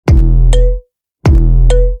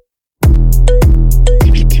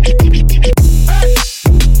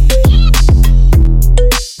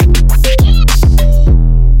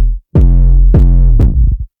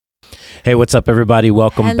Hey, what's up, everybody?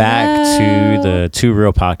 Welcome Hello. back to the Two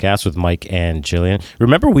Real Podcast with Mike and Jillian.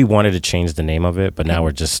 Remember, we wanted to change the name of it, but now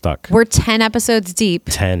we're just stuck. We're 10 episodes deep.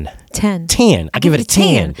 10. 10. 10. I give it a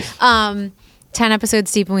 10. 10 episodes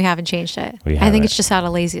deep and we haven't changed it. We I think haven't. it's just out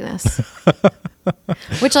of laziness.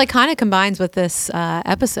 Which like kind of combines with this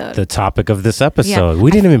episode. The topic of this episode. Yeah.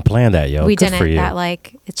 We didn't even plan that, yo. we Good didn't. for you. That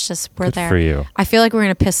like it's just we're Good there. for you. I feel like we're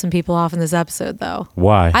gonna piss some people off in this episode though.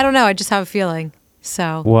 Why? I don't know. I just have a feeling.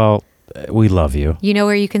 So Well, we love you. you know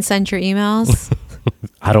where you can send your emails?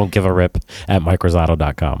 I don't give a rip at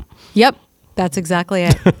mikerosato.com. Yep. That's exactly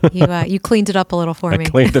it. You cleaned it up a little for I me.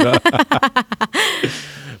 cleaned it up.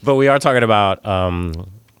 But we are talking about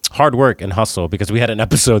hard work and hustle because we had an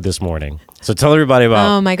episode this morning. So tell everybody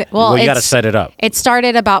about. Oh my god. Well, you got to it's- set it up. It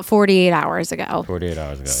started about 48 hours ago. 48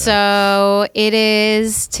 hours ago. So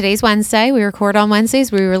today's Wednesday. We record on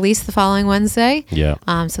Wednesdays. We release the following Wednesday. Yeah.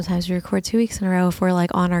 Sometimes we record 2 weeks in a row if we're like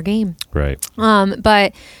on our game. Right.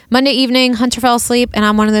 But Monday evening, Hunter fell asleep, and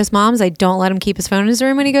I'm one of those moms. I don't let him keep his phone in his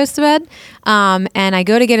room when he goes to bed. And I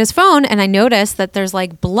go to get his phone, and I notice that there's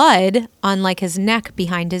like blood on like his neck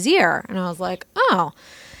behind his ear, and I was like, oh.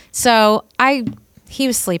 So he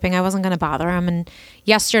was sleeping. I wasn't going to bother him. And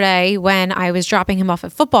yesterday, when I was dropping him off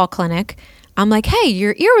at football clinic, I'm like, hey,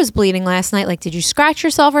 your ear was bleeding last night. Like, did you scratch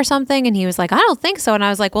yourself or something? And he was like, I don't think so. And I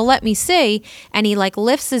was like, well, let me see. And he like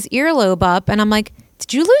lifts his earlobe up. And I'm like,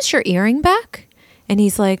 did you lose your earring back? And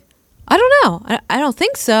he's like, I don't know. I don't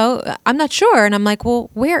think so. I'm not sure. And I'm like, well,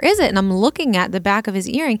 where is it? And I'm looking at the back of his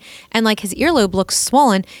earring. And like his earlobe looks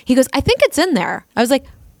swollen. He goes, I think it's in there. I was like,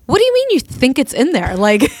 what do you mean you think it's in there?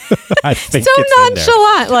 Like, I think so it's in there.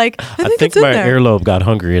 nonchalant. Like, I think it's in my there. earlobe got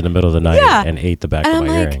hungry in the middle of the night Yeah. and ate the back And of I'm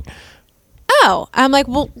my like, earring. Oh, I'm like,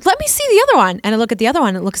 well, let me see the other one. And I look at the other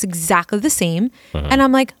one. It looks exactly the same. And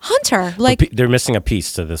I'm like, Hunter, like, They're missing a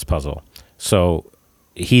piece to this puzzle. So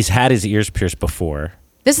he's had his ears pierced before.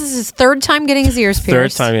 this is his third time getting his ears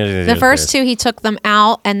pierced. Third time getting his The ears first pierced. two, he took them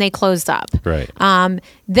out and they closed up. Right.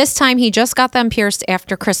 This time, he just got them pierced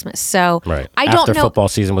after Christmas. So Right. I After don't know. football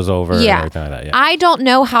season was over and Yeah. everything like that. Yeah. I don't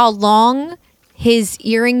know how long his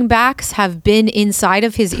earring backs have been inside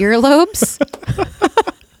of his earlobes.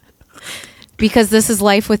 Because this is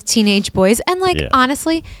life with teenage boys. And like, Yeah.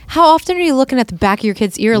 honestly, how often are you looking at the back of your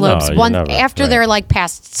kids' earlobes No, you never. after Right. they're like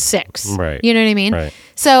past 6? Right. You know what I mean? Right.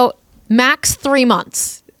 So max 3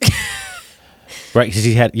 months. Right. Because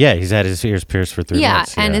he's had his ears pierced for 3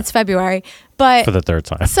 months. And it's February. But for the third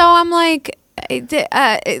time. so I'm like,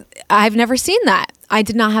 I've never seen that. I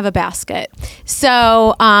did not have a basket.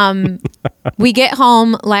 So we get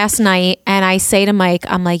home last night and I say to Mike,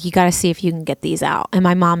 I'm like, you got to see if you can get these out. And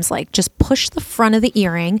my mom's like, just push the front of the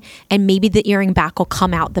earring and maybe the earring back will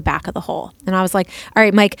come out the back of the hole. And I was like, all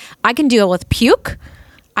right, Mike, I can deal with puke.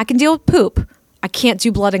 I can deal with poop. I can't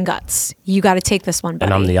do blood and guts. You got to take this one, buddy.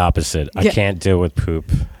 And I'm the opposite. I Yeah. can't deal with poop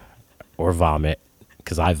or vomit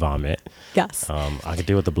because I vomit. Yes. I can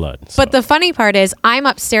deal with the blood. But the funny part is I'm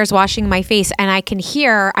upstairs washing my face and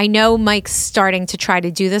I know Mike's starting to try to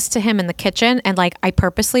do this to him in the kitchen. And like, I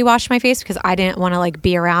purposely wash my face because I didn't want to like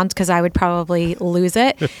be around because I would probably lose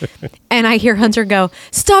it. And I hear Hunter go,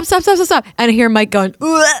 stop. And I hear Mike going,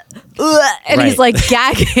 and he's Right. like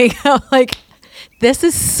gagging. I'm like, this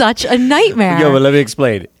is such a nightmare. Yo, but let me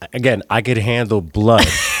explain. Again, I could handle blood.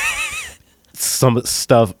 Some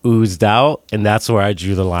stuff oozed out, and that's where I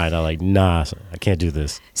drew the line. I'm like, nah, I can't do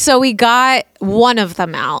this. So we got one of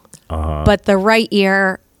them out, but the right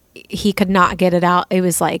ear, he could not get it out. It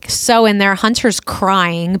was like so in there. Hunter's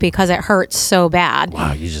crying because it hurts so bad.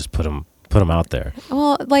 Wow, you just put him out there.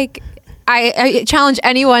 Well, like I challenge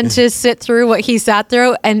anyone to sit through what he sat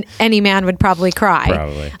through, and any man would probably cry.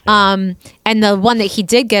 Probably. Yeah. And the one that he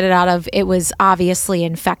did get it out of, it was obviously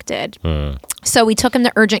infected. So we took him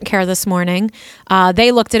to urgent care this morning.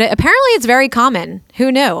 They looked at it. Apparently, it's very common.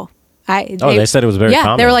 Who knew? They said it was very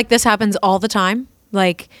common. They were like, this happens all the time.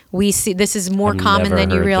 Like we see, this is more I've common never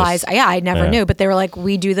than you heard realize. this. Yeah, I never Yeah. knew, but they were like,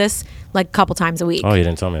 we do this like a couple times a week. Oh, you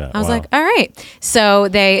didn't tell me that. I was Wow. like, all right. So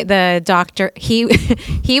the doctor, he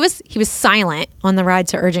was silent on the ride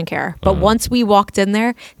to urgent care. But once we walked in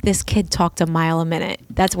there, this kid talked a mile a minute.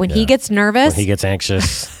 That's when he Yeah. gets nervous. When he gets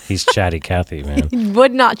anxious, he's chatty Cathy, man. He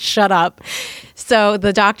would not shut up. So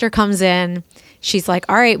the doctor comes in. She's like,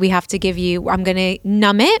 all right, we have to give you, I'm going to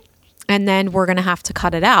numb it and then we're going to have to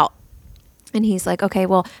cut it out. And he's like, okay,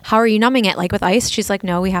 well, how are you numbing it? Like with ice? She's like,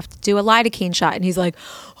 no, we have to do a lidocaine shot. And he's like,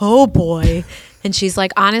 oh boy. And she's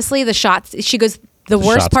like, honestly, the shots, she goes, the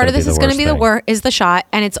worst shot's part gonna of this be is the going to worst be thing. is the shot,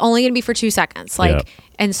 and it's only going to be for 2 seconds. Like, Yep.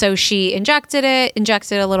 and so she injected a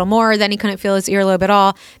little more. Then he couldn't feel his earlobe at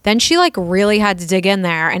all. Then she like really had to dig in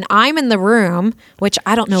there, and I'm in the room, which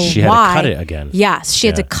I don't know She why. had to cut it again. Yes, she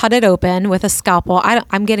had to Yeah. cut it open with a scalpel.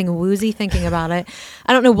 I'm getting woozy thinking about it.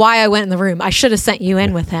 I don't know why I went in the room. I should have sent you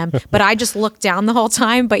in with him, but I just looked down the whole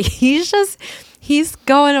time. But he's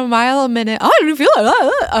going a mile a minute. I don't feel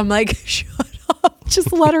it. I'm like, shut up.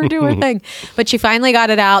 Just let her do her thing. But she finally got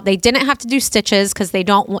it out. They didn't have to do stitches because they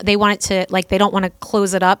don't want it to, like, they don't want to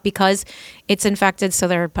close it up because it's infected. So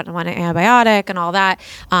they're putting on an antibiotic and all that.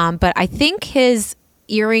 But I think his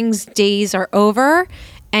earrings days are over,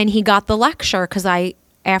 and he got the lecture because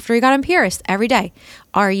after he got them pierced every day,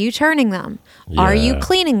 are you turning them? Are you Yeah.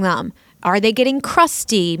 cleaning them? Are they getting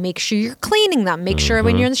crusty? Make sure you're cleaning them. Make sure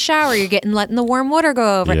when you're in the shower, you're letting the warm water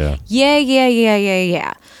go over. Yeah.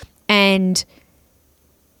 Yeah. And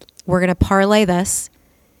we're going to parlay this.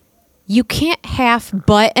 You can't half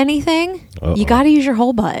butt anything. Uh-oh. You got to use your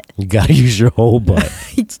whole butt. You got to use your whole butt.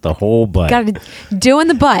 It's the whole butt. Got to do in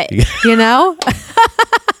the butt, you know?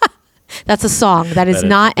 That's a song. That is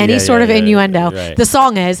not any sort of innuendo. right. The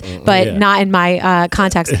song is, but Yeah. not in my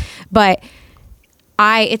context. But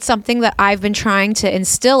it's something that I've been trying to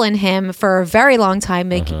instill in him for a very long time.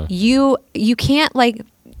 Like you can't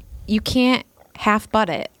half butt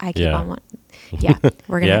it. I keep Yeah. on one. Yeah,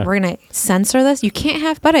 we're gonna censor this. You can't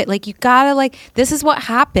half butt it. Like, you gotta, this is what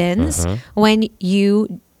happens when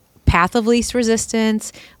you path of least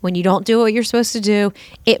resistance, when you don't do what you're supposed to do.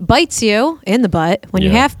 It bites you in the butt. When you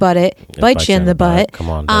Yeah. half butt it, bites you in the butt. Come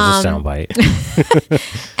on, there's a sound bite.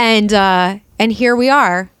 And here we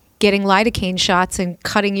are getting lidocaine shots and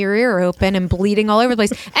cutting your ear open and bleeding all over the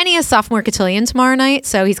place. And he has sophomore cotillion tomorrow night,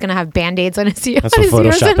 so he's gonna have Band-Aids on his ears, That's what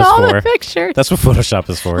Photoshop and is all for. the pictures. That's what Photoshop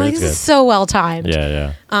is for. Like, It's this good. is so well timed.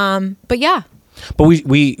 Yeah. But yeah. But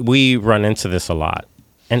we run into this a lot.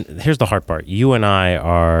 And here's the hard part. You and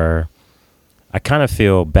I kind of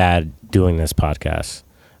feel bad doing this podcast.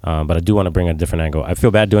 But I do want to bring a different angle. I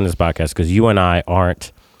feel bad doing this podcast because you and I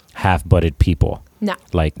aren't half-butted people. No.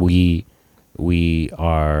 Like, we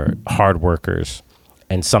are hard workers,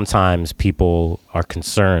 and sometimes people are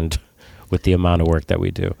concerned with the amount of work that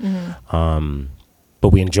we do. But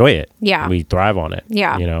we enjoy it. Yeah. We thrive on it.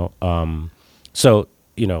 Yeah. You know, so,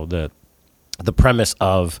 you know, the premise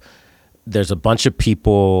of there's a bunch of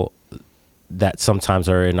people that sometimes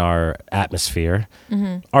are in our atmosphere.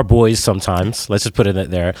 Our boys sometimes, let's just put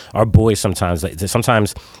it there. Our boys sometimes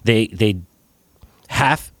they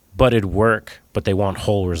half-butted work, but they want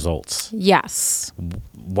whole results. Yes.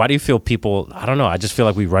 Why do you feel people, I don't know, I just feel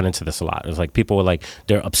like we run into this a lot. It's like people are like,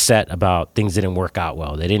 they're upset about things didn't work out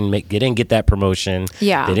well. They didn't get that promotion.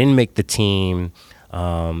 Yeah. They didn't make the team.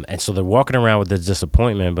 And so they're walking around with this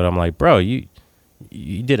disappointment, but I'm like, bro, you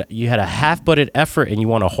had a half-butted effort and you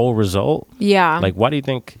want a whole result? Yeah. Like, why do you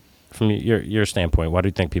think, from your standpoint, why do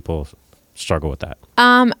you think people struggle with that?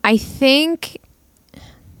 I think,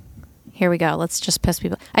 here we go. Let's just piss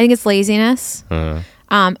people. I think it's laziness.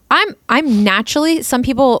 I'm naturally, some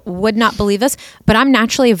people would not believe this, but I'm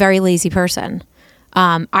naturally a very lazy person.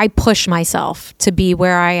 I push myself to be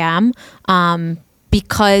where I am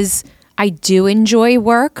because I do enjoy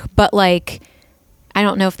work, but like, I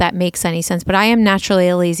don't know if that makes any sense, but I am naturally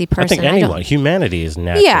a lazy person. I think humanity is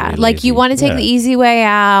naturally Yeah, like lazy. you want to take Yeah. the easy way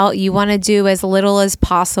out. You want to do as little as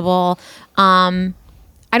possible.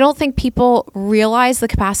 I don't think people realize the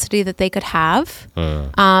capacity that they could have.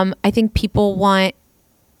 I think people want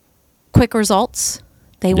quick results.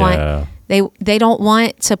 They want they don't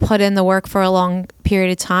want to put in the work for a long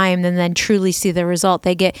period of time and then truly see the result.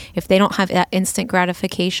 If they don't have that instant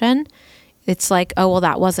gratification, it's like, oh, well,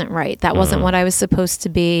 that wasn't right. That wasn't what I was supposed to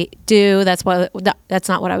do. That's not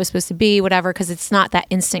what I was supposed to be, whatever, because it's not that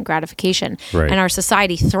instant gratification. Right. And our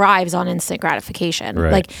society thrives on instant gratification.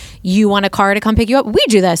 Right. Like, you want a car to come pick you up? We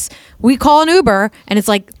do this. We call an Uber, and it's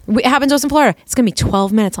like, it happens to us in Florida. It's going to be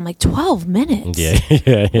 12 minutes. I'm like, 12 minutes?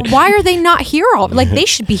 Yeah. Why are they not here like, they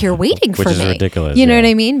should be here waiting for Which me. is ridiculous. You know yeah. what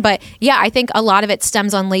I mean? But yeah, I think a lot of it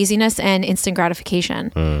stems on laziness and instant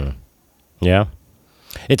gratification. Yeah.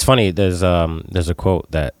 It's funny. There's a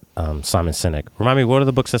quote that Simon Sinek. Remind me, what are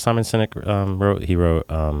the books that Simon Sinek wrote? He wrote.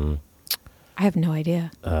 I have no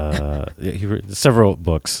idea. He wrote several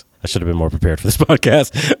books. I should have been more prepared for this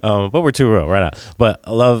podcast, but we're too real right now. But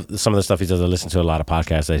I love some of the stuff he does. I listen to a lot of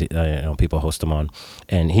podcasts that people host him on,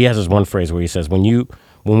 and he has this one phrase where he says, "When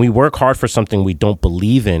we work hard for something we don't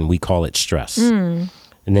believe in, we call it stress." And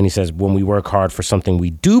then he says, "When we work hard for something we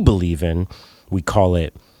do believe in, we call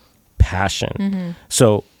it passion."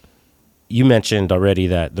 So, you mentioned already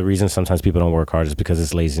that the reason sometimes people don't work hard is because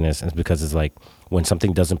it's laziness, and it's because it's like when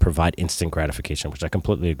something doesn't provide instant gratification, which I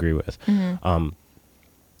completely agree with.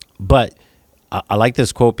 But I like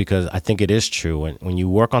this quote because I think it is true. When you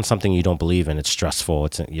work on something you don't believe in, it's stressful.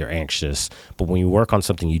 You're anxious. But when you work on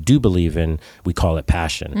something you do believe in, we call it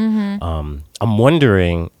passion. I'm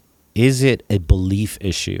wondering, is it a belief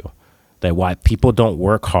issue that why people don't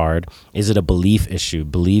work hard? Is it a belief issue,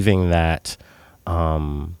 believing that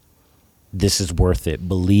this is worth it,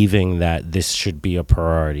 believing that this should be a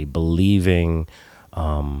priority, believing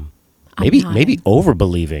maybe over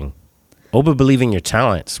believing your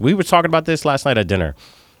talents? We were talking about this last night at dinner.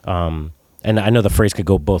 And I know the phrase could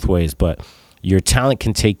go both ways, but your talent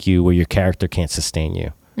can take you where your character can't sustain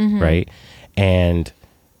you. Right. And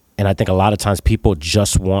I think a lot of times people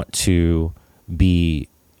just want to be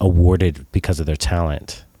awarded because of their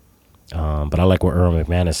talent. But I like what Erwin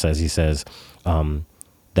McManus says. He says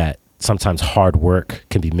that sometimes hard work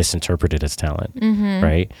can be misinterpreted as talent,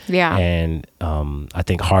 right? Yeah. And I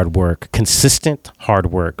think consistent hard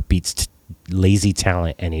work beats lazy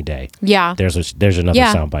talent any day. Yeah. There's another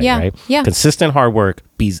soundbite, right? Yeah. Consistent hard work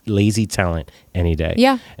beats lazy talent any day.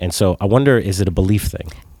 Yeah. And so I wonder, is it a belief thing?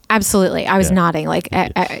 Absolutely. I was nodding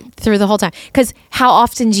through the whole time. Because how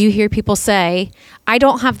often do you hear people say, I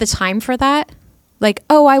don't have the time for that? Like,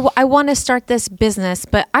 oh, I want to start this business,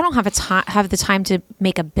 but I don't have the time to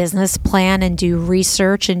make a business plan and do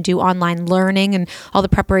research and do online learning and all the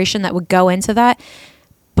preparation that would go into that.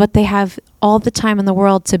 But they have all the time in the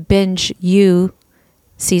world to binge You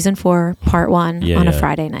season 4, part 1 on a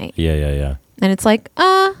Friday night. Yeah. And it's like,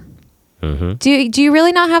 do you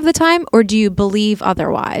really not have the time, or do you believe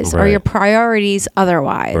otherwise, or your priorities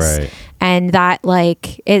otherwise? Right. And that,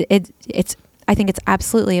 like, it's I think it's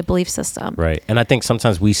absolutely a belief system. Right. And I think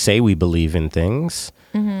sometimes we say we believe in things,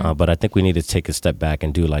 but I think we need to take a step back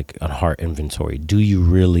and do like a heart inventory. Do you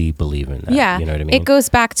really believe in that? Yeah. You know what I mean? It goes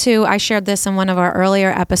back to, I shared this in one of our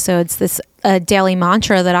earlier episodes, this daily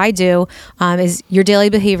mantra that I do is your daily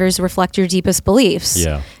behaviors reflect your deepest beliefs.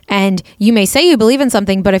 Yeah. And you may say you believe in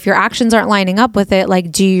something, but if your actions aren't lining up with it,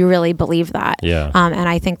 like, do you really believe that? Yeah. And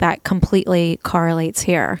I think that completely correlates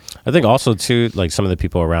here. I think also too, like some of the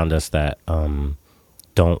people around us that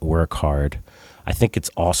don't work hard, I think it's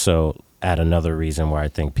also at another reason why I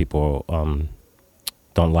think people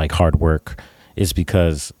don't like hard work is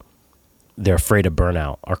because they're afraid of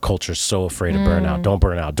burnout. Our culture's so afraid of burnout. Don't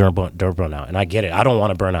burn out. Don't burn out. And I get it. I don't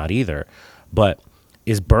want to burn out either. But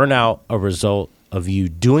is burnout a result of you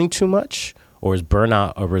doing too much, or is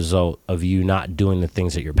burnout a result of you not doing the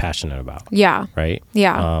things that you're passionate about? Yeah. Right?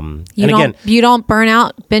 Yeah. You don't burn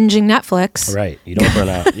out binging Netflix. Right. You don't burn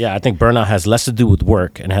out. Yeah. I think burnout has less to do with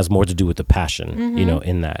work and has more to do with the passion, you know,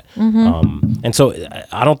 in that. And so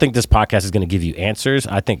I don't think this podcast is going to give you answers.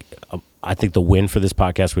 I think the win for this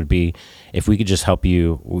podcast would be if we could just help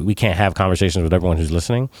you. We can't have conversations with everyone who's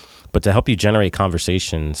listening, but to help you generate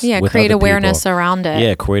conversations. Yeah. With create other awareness people. around it.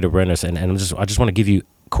 Yeah. Create awareness. And I just want to give you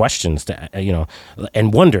questions to, you know,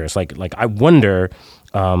 and wonders. Like I wonder,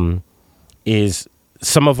 is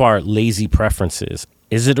some of our lazy preferences,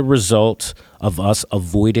 is it a result of us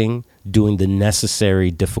avoiding doing the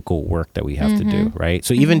necessary difficult work that we have to do, right?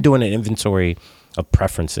 So even doing an inventory of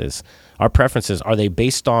preferences, our preferences, are they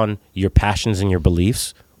based on your passions and your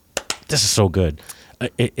beliefs? This is so good.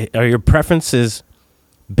 Are your preferences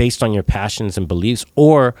based on your passions and beliefs,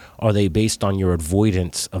 or are they based on your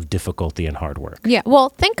avoidance of difficulty and hard work? Yeah. Well,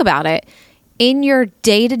 think about it. In your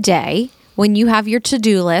day-to-day, when you have your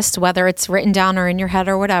to-do list, whether it's written down or in your head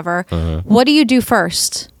or whatever, what do you do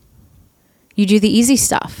first? You do the easy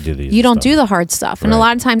stuff. You don't do the hard stuff. And a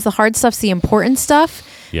lot of times the hard stuff's the important stuff,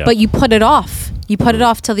 but you put it off. You put it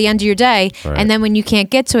off till the end of your day. And then when you can't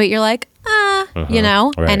get to it, you're like, you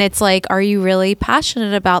know, and it's like, are you really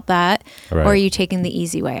passionate about that? Or are you taking the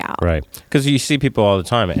easy way out? Right. Because you see people all the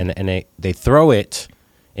time and they throw it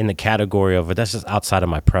in the category of, that's just outside of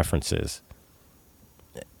my preferences.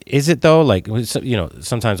 Is it though? Like, you know,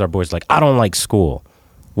 sometimes our boys are like, I don't like school.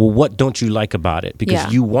 Well, what don't you like about it?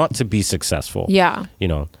 Because you want to be successful. Yeah. You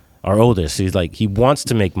know, our oldest, he's like, he wants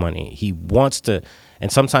to make money. He wants to,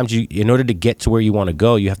 and sometimes in order to get to where you want to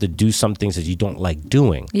go, you have to do some things that you don't like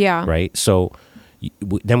doing. Yeah. Right. So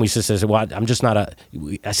then we just say, well, I'm just not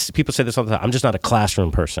people say this all the time, I'm just not a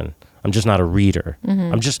classroom person. I'm just not a reader.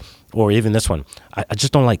 Or even this one, I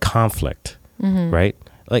just don't like conflict. Right.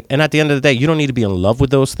 Like, and at the end of the day, you don't need to be in love with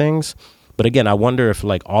those things. But again, I wonder if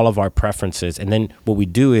like all of our preferences, and then what we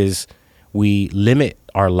do is we limit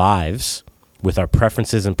our lives with our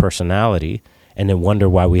preferences and personality, and then wonder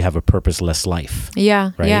why we have a purposeless life.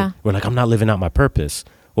 Yeah. Right. Yeah. We're like, I'm not living out my purpose.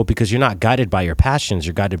 Well, because you're not guided by your passions,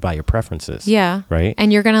 you're guided by your preferences. Yeah. Right.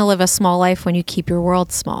 And you're going to live a small life when you keep your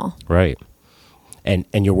world small. Right. And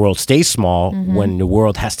your world stays small when the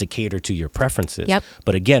world has to cater to your preferences. Yep.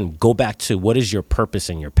 But again, go back to what is your purpose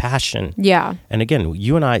and your passion. Yeah. And again,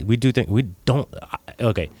 you and I, we do think we don't.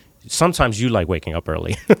 Okay. Sometimes you like waking up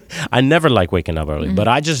early. I never like waking up early, but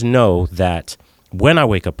I just know that when I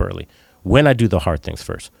wake up early, when I do the hard things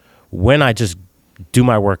first, when I just do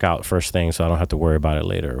my workout first thing so I don't have to worry about it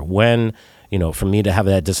later, when, for me to have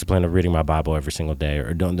that discipline of reading my Bible every single day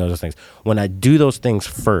or doing those things, when I do those things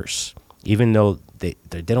first, even though they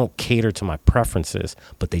don't cater to my preferences,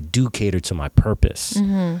 but they do cater to my purpose,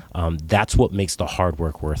 that's what makes the hard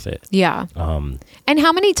work worth it. Yeah. And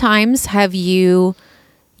how many times have you've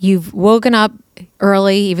woken up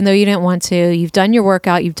early, even though you didn't want to, you've done your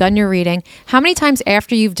workout, you've done your reading. How many times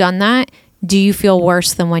after you've done that, do you feel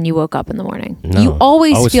worse than when you woke up in the morning? No. You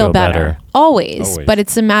always feel better. Always. Always. But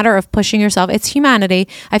it's a matter of pushing yourself. It's humanity.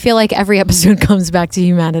 I feel like every episode comes back to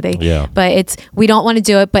humanity. Yeah. But we don't want to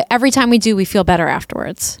do it. But every time we do, we feel better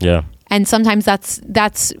afterwards. Yeah. And sometimes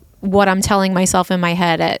that's what I'm telling myself in my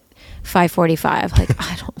head at 5:45. Like,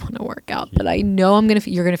 I don't want to work out, but I know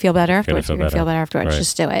you're going to feel better afterwards. You're going to feel better afterwards. Right.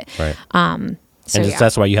 Just do it. Right. So And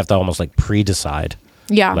that's why you have to almost like pre-decide.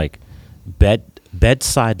 Yeah. Like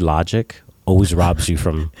bedside logic always robs you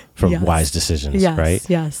from Yes. wise decisions, Yes, right?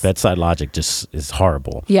 yes. Bedside logic just is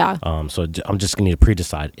horrible. Yeah. So I'm just gonna need to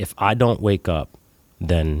pre-decide. If I don't wake up,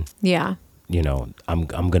 then Yeah. I'm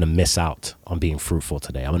gonna miss out on being fruitful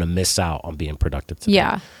today. I'm gonna miss out on being productive today.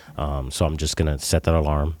 Yeah. So I'm just gonna set that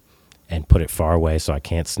alarm and put it far away so I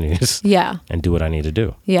can't snooze. Yeah. And do what I need to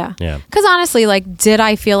do. Yeah. Yeah. Because honestly, like, did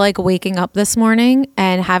I feel like waking up this morning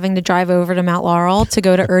and having to drive over to Mount Laurel to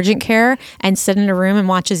go to urgent care and sit in a room and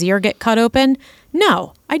watch his ear get cut open?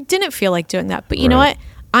 No, I didn't feel like doing that. But you know Right. what?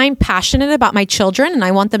 I'm passionate about my children and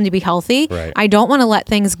I want them to be healthy. Right. I don't want to let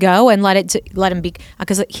things go and let him be,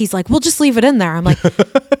 because he's like, we'll just leave it in there. I'm like,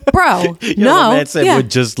 bro, no. My man said we'll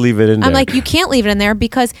just leave it in there. I'm like, you can't leave it in there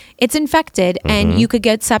because it's infected and you could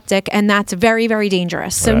get septic and that's very, very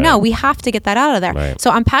dangerous. So Right. no, we have to get that out of there. Right. So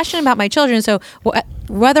I'm passionate about my children. So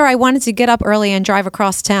whether I wanted to get up early and drive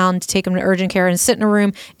across town to take them to urgent care and sit in a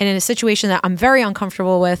room and in a situation that I'm very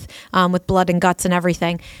uncomfortable with blood and guts and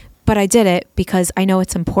everything, but I did it because I know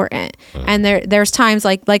it's important. And there's times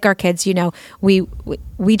like our kids,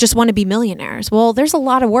 we just want to be millionaires. Well, there's a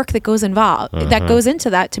lot of work that goes that goes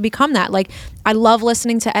into that to become that. Like, I love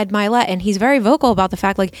listening to Ed Milet, and he's very vocal about the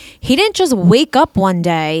fact, like, he didn't just wake up one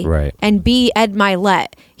day Right. and be Ed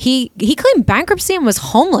Milet. He claimed bankruptcy and was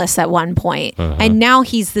homeless at one point. And now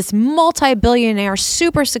he's this multi-billionaire,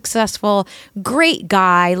 super successful, great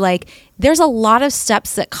guy. Like, there's a lot of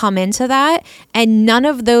steps that come into that, and none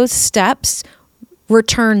of those steps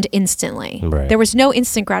returned instantly. Right. There was no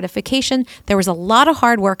instant gratification. There was a lot of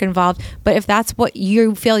hard work involved. But if that's what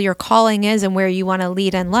you feel your calling is and where you want to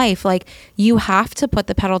lead in life, like, you have to put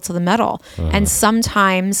the pedal to the metal. And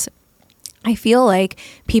sometimes I feel like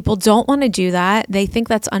people don't want to do that. They think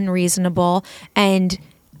that's unreasonable. And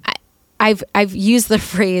I've used the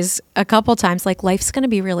phrase a couple times, like, life's going to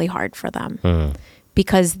be really hard for them.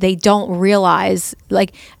 Because they don't realize,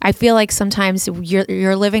 like, I feel like sometimes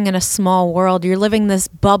you're living in a small world. You're living this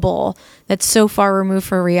bubble that's so far removed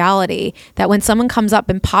from reality that when someone comes up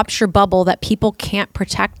and pops your bubble that people can't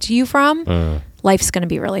protect you from, life's going to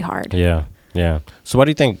be really hard. Yeah. Yeah. So why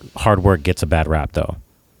do you think hard work gets a bad rap, though?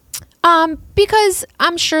 Because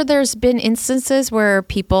I'm sure there's been instances where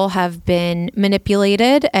people have been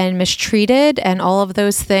manipulated and mistreated and all of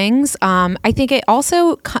those things. I think it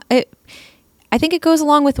also... I think it goes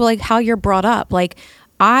along with, like, how you're brought up. Like,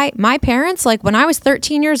 my parents, like, when I was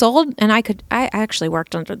 13 years old and I actually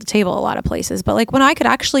worked under the table a lot of places, but, like, when I could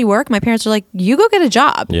actually work, my parents were like, you go get a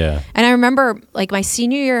job. Yeah. And I remember, like, my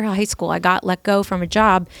senior year of high school, I got let go from a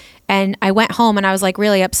job and I went home and I was, like,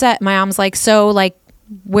 really upset. My mom's like, so, like,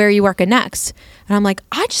 where are you working next? And I'm like,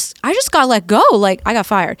 I just got let go. Like, I got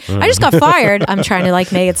fired. I just got fired. I'm trying to,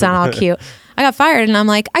 like, make it sound all cute. I got fired. And I'm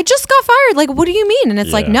like, I just got fired. Like, what do you mean? And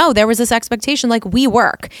it's like, no, there was this expectation, like, we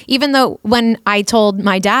work. Even though when I told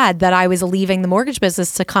my dad that I was leaving the mortgage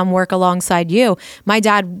business to come work alongside you, my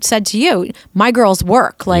dad said to you, my girls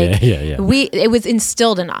work. Like, it was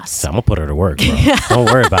instilled in us. So I'm going to put her to work, bro. Don't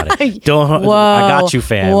worry about it. Whoa. I got you,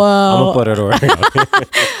 fam. I'm going to put her to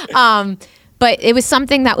work. But it was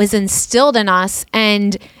something that was instilled in us.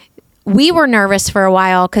 And we were nervous for a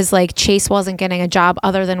while because like Chase wasn't getting a job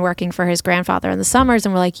other than working for his grandfather in the summers.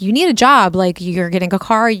 And we're like, you need a job. Like you're getting a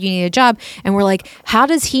car, you need a job. And we're like, how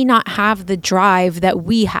does he not have the drive that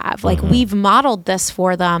we have? Like we've modeled this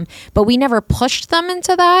for them, but we never pushed them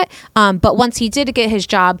into that. But once he did get his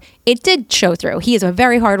job, it did show through. He is a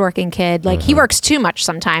very hardworking kid. Like he works too much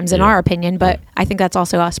sometimes in our opinion, but I think that's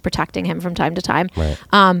also us protecting him from time to time.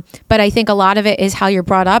 Right. But I think a lot of it is how you're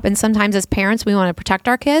brought up. And sometimes as parents, we want to protect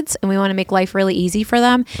our kids and we want to make life really easy for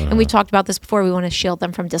them. And we talked about this before. We want to shield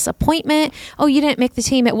them from disappointment. Oh, you didn't make the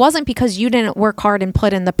team. It wasn't because you didn't work hard and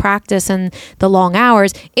put in the practice and the long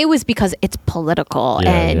hours. It was because it's political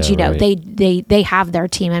and, you know, they have their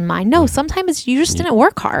team in mind. No, sometimes you just didn't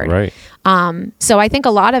work hard. Right. So I think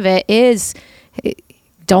a lot of it is,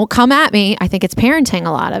 don't come at me. I think it's parenting,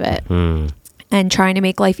 a lot of it. And trying to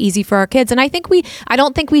make life easy for our kids. And I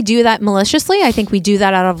don't think we do that maliciously. I think we do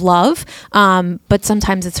that out of love. But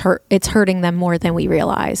sometimes it's hurting them more than we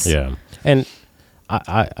realize. Yeah. And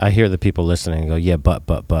I hear the people listening and go, yeah,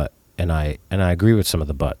 but, and I agree with some of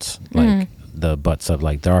the buts, like the buts of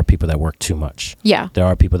like, there are people that work too much. Yeah. There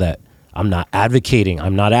are people that I'm not advocating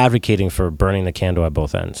for burning the candle at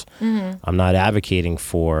both ends. I'm not advocating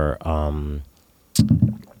for,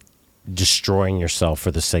 destroying yourself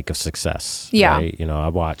for the sake of success. Yeah. Right? You know, I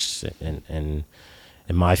watched in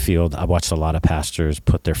my field, I watched a lot of pastors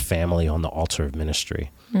put their family on the altar of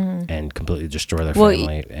ministry and completely destroy their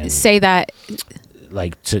family. And say that.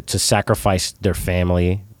 Like to sacrifice their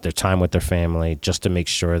family, their time with their family, just to make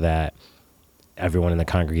sure that everyone in the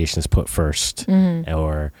congregation is put first.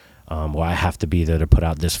 Or, well, I have to be there to put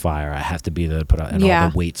out this fire. I have to be there to put out, and all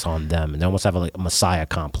the weight's on them. And they almost have a messiah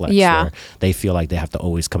complex where they feel like they have to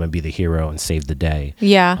always come and be the hero and save the day.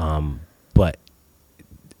 Yeah. But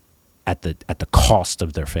at the cost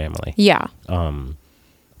of their family. Yeah. And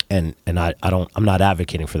I'm not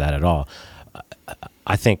advocating for that at all.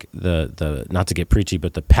 I think the not to get preachy,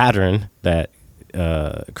 but the pattern that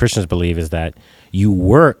Christians believe is that you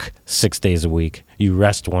work 6 days a week, you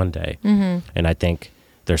rest one day. And I think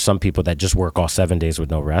there's some people that just work all 7 days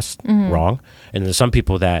with no rest. Wrong. And there's some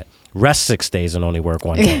people that rest 6 days and only work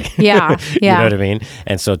one day. You know what I mean?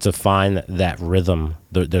 And so to find that rhythm,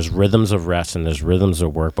 there's rhythms of rest and there's rhythms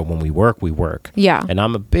of work, but when we work, we work. Yeah. And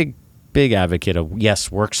I'm a big advocate of,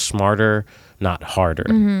 yes, work smarter, not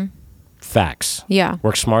harder. Facts. Yeah.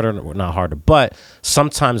 Work smarter, not harder. But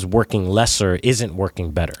sometimes working lesser isn't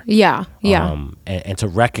working better. Yeah. Yeah. And to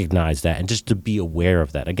recognize that and just to be aware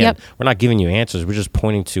of that. Again, we're not giving you answers. We're just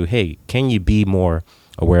pointing to, hey, can you be more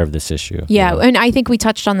aware of this issue? Yeah. You know? And I think we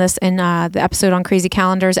touched on this in the episode on crazy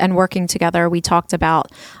calendars and working together. We talked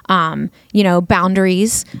about,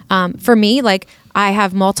 boundaries. For me, like I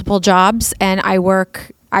have multiple jobs and I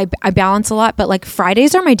balance a lot, but like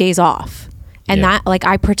Fridays are my days off. And that, like,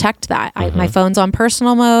 I protect that. My phone's on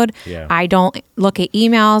personal mode. Yeah. I don't look at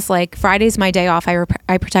emails. Like, Friday's my day off.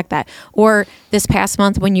 I protect that. Or this past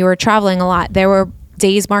month when you were traveling a lot, there were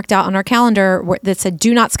days marked out on our calendar that said,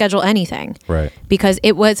 do not schedule anything. Right. Because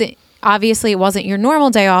it wasn't your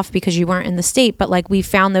normal day off because you weren't in the state, but like we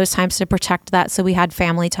found those times to protect that. So we had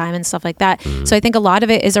family time and stuff like that. So I think a lot of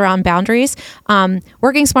it is around boundaries,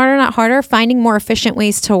 working smarter, not harder, finding more efficient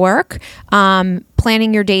ways to work,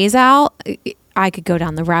 planning your days out. I could go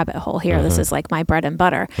down the rabbit hole here. This is like my bread and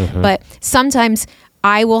butter, but sometimes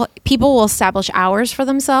people will establish hours for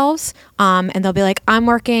themselves, and they'll be like, I'm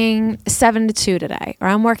working 7 to 2 today, or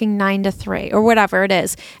I'm working 9 to 3 or whatever it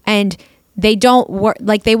is. And they don't work,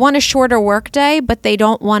 like they want a shorter work day, but they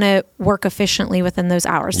don't want to work efficiently within those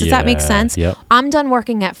hours. Does that make sense? Yep. I'm done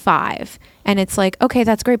working at 5 and it's like, okay,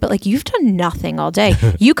 that's great. But like, you've done nothing all day.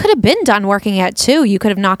 You could have been done working at 2. You could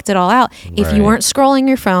have knocked it all out. If you weren't scrolling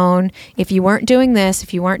your phone, if you weren't doing this,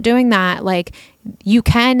 if you weren't doing that, like you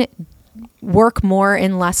can work more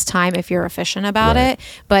in less time if you're efficient about it.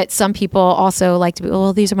 But some people also like to be,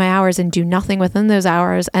 well, these are my hours, and do nothing within those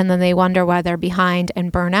hours. And then they wonder why they're behind and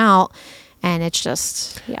burn out. And it's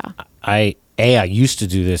just, I used to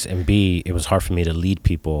do this, and B, it was hard for me to lead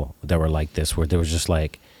people that were like this, where there was just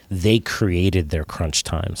like, they created their crunch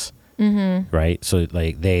times, right? So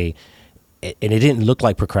like and it didn't look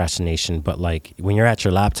like procrastination, but like when you're at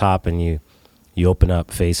your laptop and you open up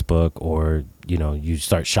Facebook, or, you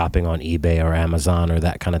start shopping on eBay or Amazon or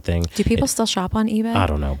that kind of thing. Do people still shop on eBay? I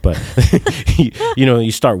don't know, but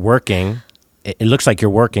you start working. It looks like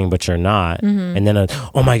you're working, but you're not. And then,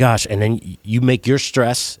 oh my gosh. And then you make your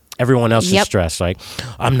stress everyone else's stress. Like,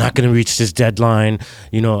 I'm not going to reach this deadline.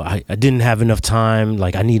 I didn't have enough time.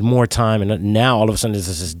 Like, I need more time. And now all of a sudden there's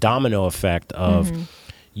this domino effect of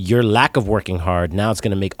your lack of working hard, now it's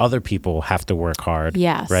going to make other people have to work hard.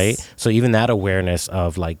 Yes. Right. So even that awareness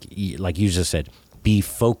of like you just said, be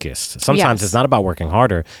focused. Sometimes Yes. it's not about working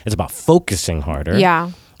harder. It's about focusing harder.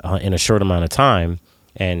 Yeah. In a short amount of time.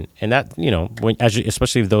 And that,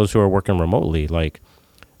 especially those who are working remotely, like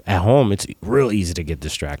at home, it's real easy to get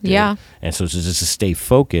distracted. Yeah. And so it's just to stay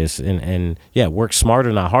focused and work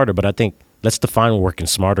smarter, not harder. But I think let's define what working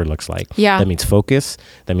smarter looks like. Yeah. That means focus.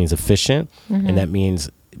 That means efficient. And that means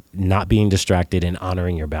not being distracted and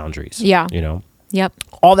honoring your boundaries. Yeah. Yep.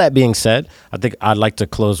 All that being said, I think I'd like to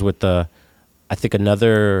close with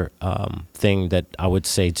another thing that I would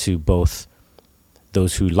say to both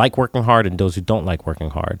those who like working hard and those who don't like working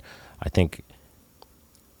hard. I think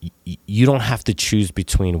you don't have to choose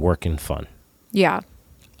between work and fun. Yeah.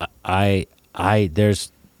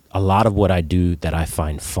 There's a lot of what I do that I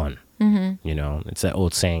find fun. It's that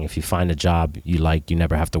old saying, if you find a job you like, you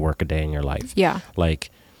never have to work a day in your life. Yeah. Like,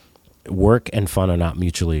 work and fun are not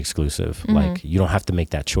mutually exclusive. Like, you don't have to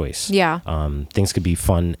make that choice. Yeah. Things could be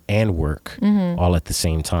fun and work all at the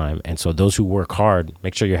same time. And so those who work hard,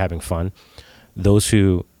 make sure you're having fun. Those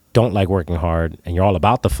who don't like working hard and you're all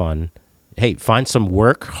about the fun, hey, find some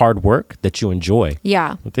hard work that you enjoy.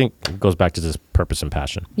 Yeah. I think it goes back to this purpose and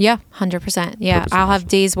passion. Yeah, 100%. Yeah, Purpose and I'll have passion.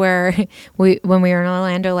 days where when we were in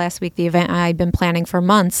Orlando last week, the event I'd been planning for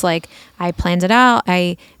months, like I planned it out,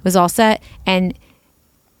 I was all set, and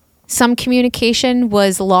some communication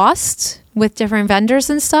was lost with different vendors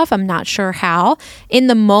and stuff. I'm not sure how. In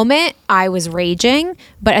the moment, I was raging,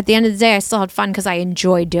 but at the end of the day, I still had fun because I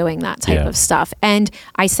enjoy doing that type of stuff. And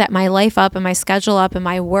I set my life up and my schedule up and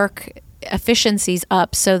my work efficiencies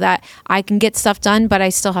up so that I can get stuff done, but I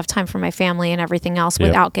still have time for my family and everything else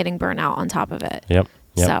without getting burnt out on top of it. Yep.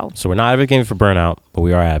 So we're not advocating for burnout, but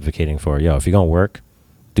we are advocating for, if you're going to work,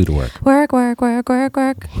 do the work. Work.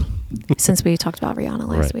 Since we talked about Rihanna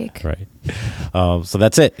last week. Right. So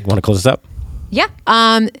that's it. You want to close this up? Yeah.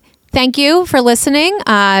 Thank you for listening.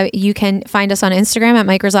 You can find us on Instagram at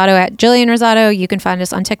Mike Rosato at Jillian Rosato. You can find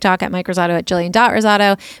us on TikTok at Mike Rosato at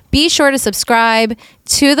Jillian.Rosato. Be sure to subscribe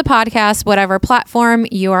to the podcast, whatever platform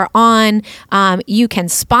you are on. You can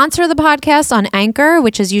sponsor the podcast on Anchor,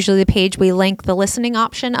 which is usually the page we link the listening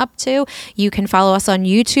option up to. You can follow us on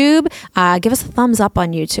YouTube. Give us a thumbs up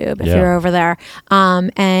on YouTube if you're over there.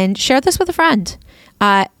 And share this with a friend.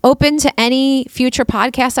 Open to any future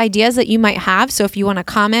podcast ideas that you might have. So if you want to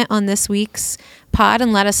comment on this week's pod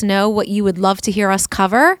and let us know what you would love to hear us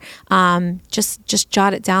cover, just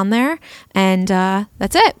jot it down there. And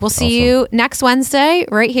that's it. We'll see you next Wednesday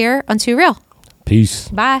right here on Too Real. Peace.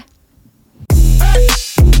 Bye.